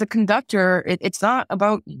 As a conductor, it's not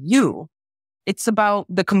about you. It's about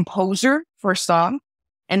the composer for a song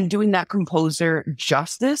and doing that composer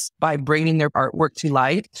justice by bringing their artwork to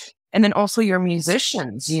light. And then also your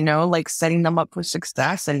musicians, like setting them up for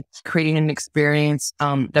success and creating an experience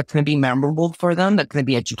that's going to be memorable for them, that's going to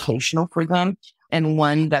be educational for them, and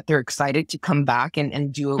one that they're excited to come back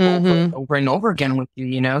and do over and over again with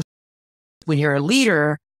you, When you're a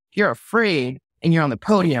leader, you're afraid and you're on the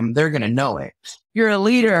podium, they're going to know it. You're a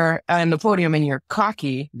leader on the podium and you're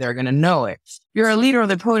cocky, they're going to know it. You're a leader on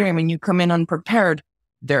the podium and you come in unprepared,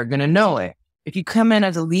 they're going to know it. If you come in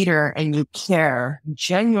as a leader and you care,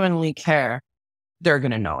 genuinely care, they're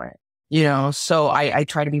going to know it, So I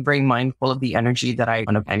try to be very mindful of the energy that I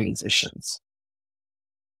want of my musicians.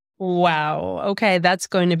 Wow. Okay. That's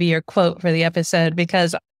going to be your quote for the episode,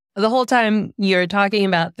 because the whole time you're talking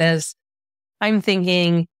about this, I'm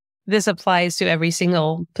thinking this applies to every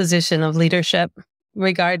single position of leadership,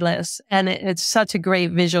 regardless. And it's such a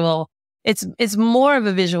great visual. It's more of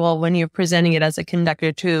a visual when you're presenting it as a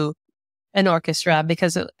conductor to an orchestra,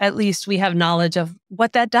 because at least we have knowledge of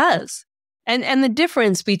what that does. and the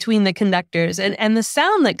difference between the conductors and the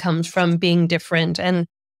sound that comes from being different. And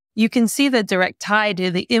you can see the direct tie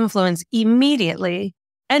to the influence immediately,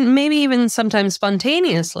 and maybe even sometimes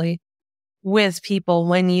spontaneously, with people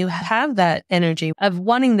when you have that energy of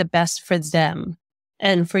wanting the best for them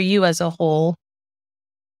and for you as a whole.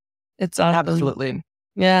 It's awesome. Absolutely.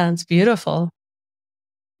 Yeah, it's beautiful.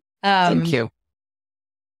 Thank you.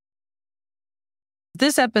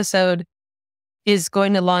 This episode is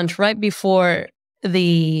going to launch right before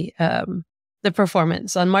the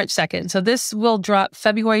performance on March 2nd. So this will drop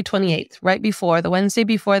February 28th, right before, the Wednesday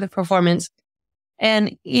before the performance.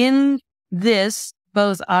 And in this,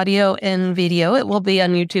 both audio and video, it will be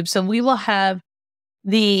on YouTube. So we will have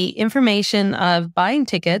the information of buying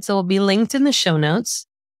tickets. It will be linked in the show notes.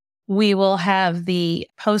 We will have the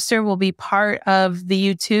poster will be part of the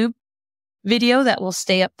YouTube video that will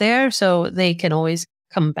stay up there, so they can always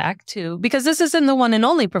come back to, because this isn't the one and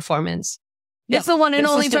only performance. It's the one and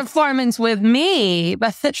only performance with me.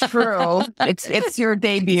 But true. It's your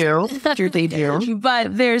debut. It's your debut.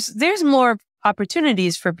 But there's more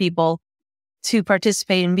opportunities for people to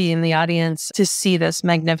participate and be in the audience to see this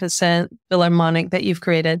magnificent Philharmonic that you've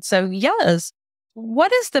created. So yes,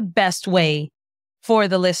 what is the best way for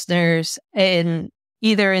the listeners in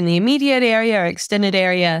either in the immediate area or extended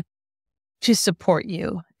area to support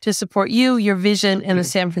you, your vision, and the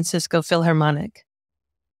San Francisco Philharmonic?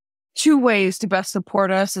 Two ways to best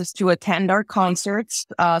support us is to attend our concerts.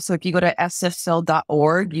 So if you go to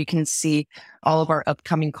sfphil.org, you can see all of our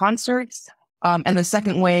upcoming concerts. And the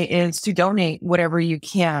second way is to donate whatever you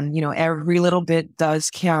can. You know, every little bit does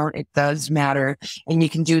count. It does matter. And you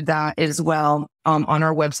can do that as well on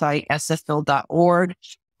our website, sfphil.org.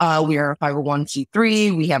 We are a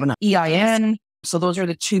 501c3. We have an EIN. So those are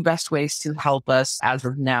the two best ways to help us as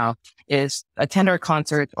of now, is attend our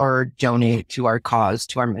concert or donate to our cause,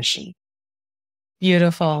 to our mission.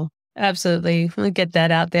 Beautiful. Absolutely. We'll get that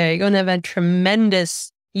out there. You're going to have a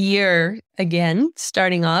tremendous year again,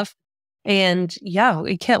 starting off. And yeah,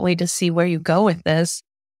 we can't wait to see where you go with this.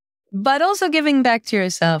 But also giving back to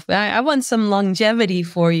yourself. I want some longevity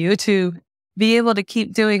for you to be able to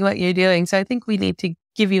keep doing what you're doing. So I think we need to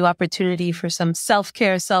give you opportunity for some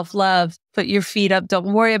self-care, self-love. Put your feet up.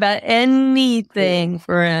 Don't worry about anything,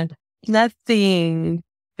 friend. Nothing.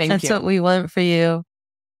 That's what we want for you.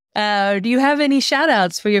 Do you have any shout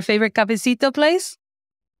outs for your favorite cafecito place?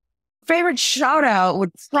 Favorite shout out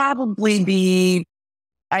would probably be,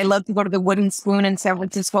 I love to go to the Wooden Spoon in San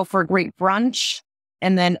Francisco for a great brunch.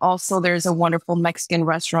 And then also there's a wonderful Mexican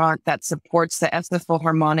restaurant that supports the SF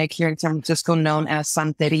Philharmonic here in San Francisco known as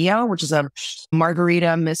Santeria, which is a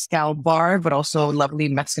margarita mezcal bar, but also a lovely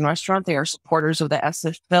Mexican restaurant. They are supporters of the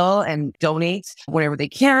SF Phil and donate whatever they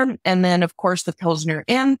can. And then, of course, the Pilsner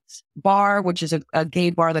Inn bar, which is a gay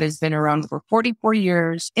bar that has been around for 44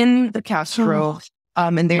 years in the Castro.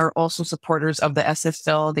 And they are also supporters of the SF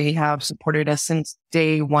Phil. They have supported us since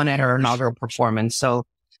day one at our inaugural performance. So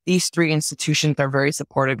these three institutions are very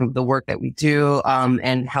supportive of the work that we do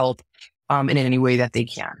and help in any way that they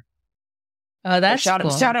can. Oh, that's cool.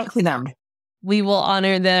 Shout out to them. We will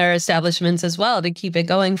honor their establishments as well to keep it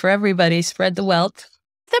going for everybody. Spread the wealth.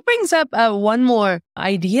 That brings up one more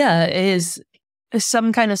idea, is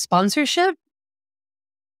some kind of sponsorship.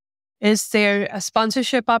 Is there a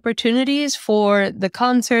sponsorship opportunities for the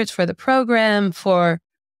concerts, for the program, for...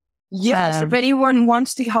 Yes, if anyone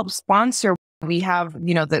wants to help sponsor, we have,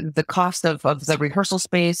 the cost of the rehearsal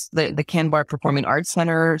space, the Can Bar Performing Arts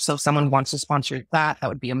Center. So if someone wants to sponsor that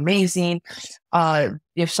would be amazing.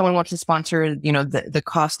 If someone wants to sponsor, the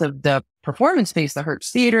cost of the performance space, the Hertz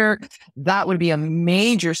Theater, that would be a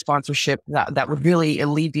major sponsorship that would really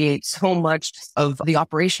alleviate so much of the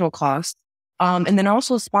operational costs. And then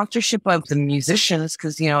also sponsorship of the musicians,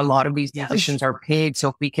 because, a lot of these musicians are paid. So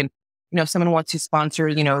if we can, if someone wants to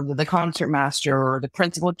sponsor, the concertmaster or the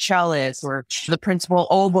principal cellist or the principal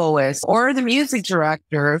oboist or the music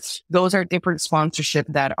director, those are different sponsorship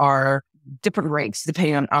that are different rates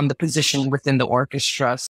depending on the position within the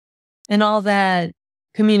orchestra. And all that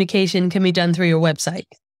communication can be done through your website.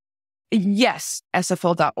 Yes,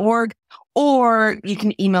 sfl.org, or you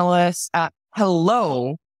can email us at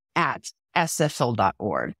hello@sfl.org.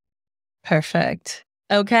 Perfect.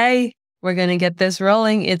 Okay. We're going to get this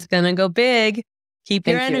rolling. It's going to go big. Keep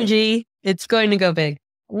your energy. It's going to go big.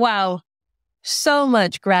 Wow. So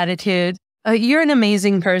much gratitude. You're an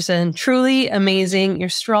amazing person. Truly amazing. You're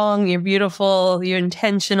strong. You're beautiful. You're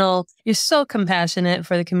intentional. You're so compassionate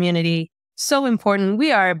for the community. So important.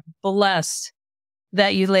 We are blessed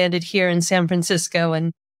that you landed here in San Francisco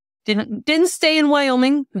and didn't stay in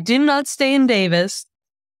Wyoming. Did not stay in Davis.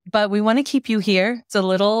 But we want to keep you here. It's a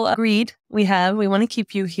little greed we have. We want to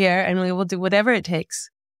keep you here, and we will do whatever it takes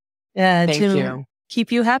to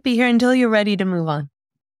keep you happy here until you're ready to move on.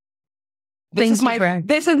 This is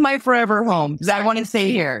my forever home. I want to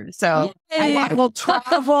stay here. So I will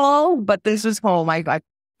travel, but this is home. I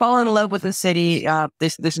fall in love with the city.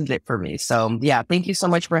 This is it for me. So yeah, thank you so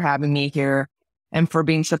much for having me here and for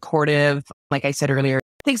being supportive. Like I said earlier,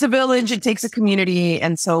 it takes a village, it takes a community.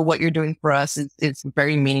 And so what you're doing for us is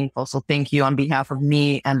very meaningful. So thank you on behalf of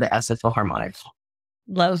me and the SF Philharmonic.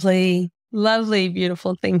 Lovely, lovely,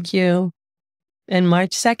 beautiful. Thank you. And March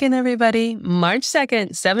 2nd, everybody, March 2nd,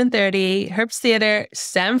 7:30, Herbst Theater,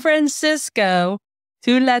 San Francisco,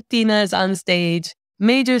 2 Latinas on stage,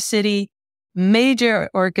 major city, major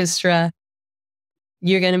orchestra.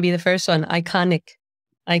 You're going to be the first one. Iconic.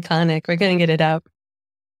 We're going to get it out.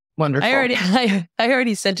 Wonderful. I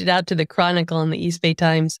already sent it out to the Chronicle and the East Bay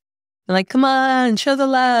Times. I'm like, come on, show the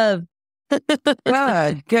love. Good.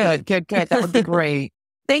 That would be great.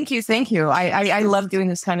 Thank you. I love doing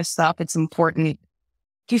this kind of stuff. It's important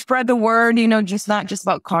to spread the word, just not just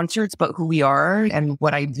about concerts, but who we are and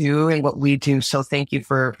what I do and what we do. So thank you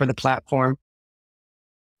for the platform.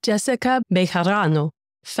 Jessica Bejarano,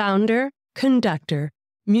 founder, conductor,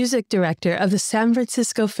 music director of the San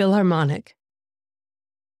Francisco Philharmonic.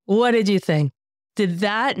 What did you think? Did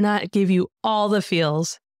that not give you all the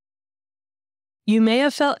feels? You may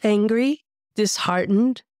have felt angry,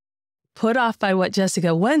 disheartened, put off by what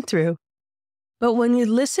Jessica went through, but when you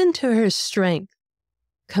listen to her strength,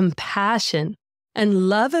 compassion, and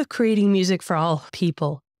love of creating music for all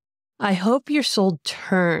people, I hope your soul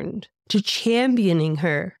turned to championing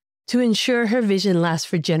her to ensure her vision lasts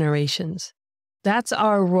for generations. That's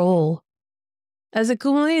our role. As a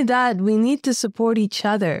comunidad, we need to support each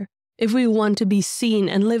other if we want to be seen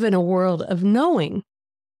and live in a world of knowing.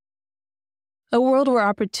 A world where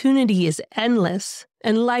opportunity is endless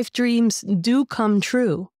and life dreams do come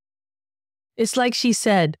true. It's like she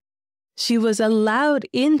said, she was allowed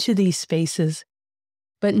into these spaces,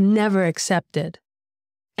 but never accepted.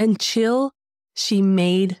 And chill, she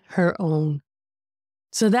made her own.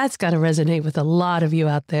 So that's got to resonate with a lot of you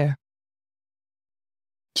out there.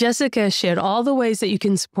 Jessica shared all the ways that you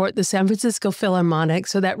can support the San Francisco Philharmonic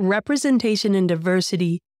so that representation and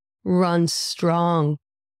diversity runs strong.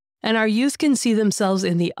 And our youth can see themselves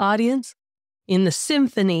in the audience, in the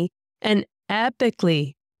symphony, and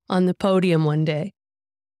epically on the podium one day.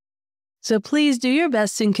 So please do your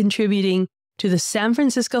best in contributing to the San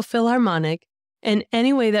Francisco Philharmonic in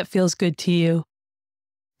any way that feels good to you.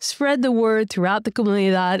 Spread the word throughout the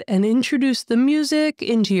comunidad and introduce the music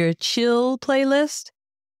into your chill playlist,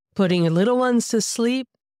 putting your little ones to sleep,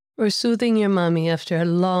 or soothing your mommy after a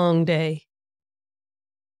long day.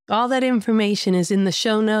 All that information is in the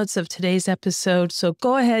show notes of today's episode, so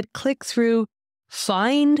go ahead, click through,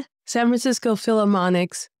 find San Francisco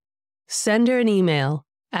Philharmonic's, send her an email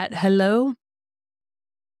at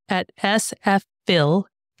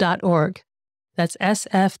hello@sfphil.org. That's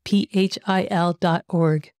sfphil.org.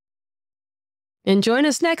 And join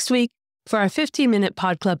us next week for our 15-minute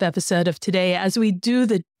Pod Club episode of today as we do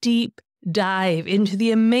the deep dive into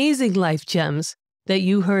the amazing life gems that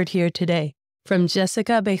you heard here today from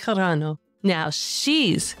Jessica Bejarano. Now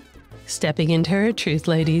she's stepping into her truth,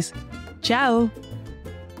 ladies. Ciao.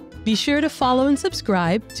 Be sure to follow and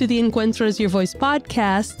subscribe to the Encuentras Your Voice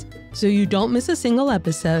podcast so you don't miss a single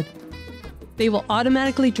episode. They will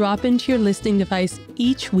automatically drop into your listening device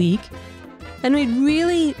each week. And we'd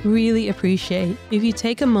really, really appreciate if you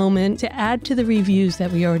take a moment to add to the reviews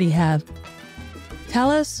that we already have.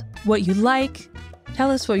 Tell us what you like,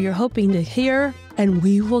 tell us what you're hoping to hear, and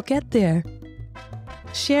we will get there.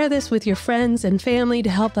 Share this with your friends and family to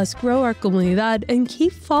help us grow our comunidad and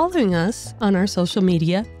keep following us on our social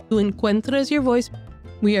media. To Encuentras Your Voice,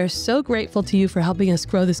 we are so grateful to you for helping us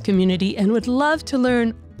grow this community and would love to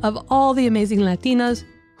learn of all the amazing Latinas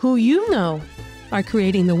who you know are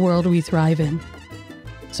creating the world we thrive in.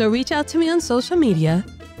 So reach out to me on social media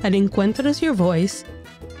at Encuentras Your Voice,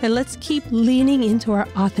 and let's keep leaning into our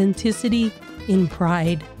authenticity in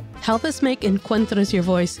pride. Help us make Encuentras Your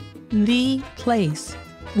Voice the place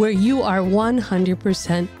where you are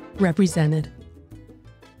 100% represented.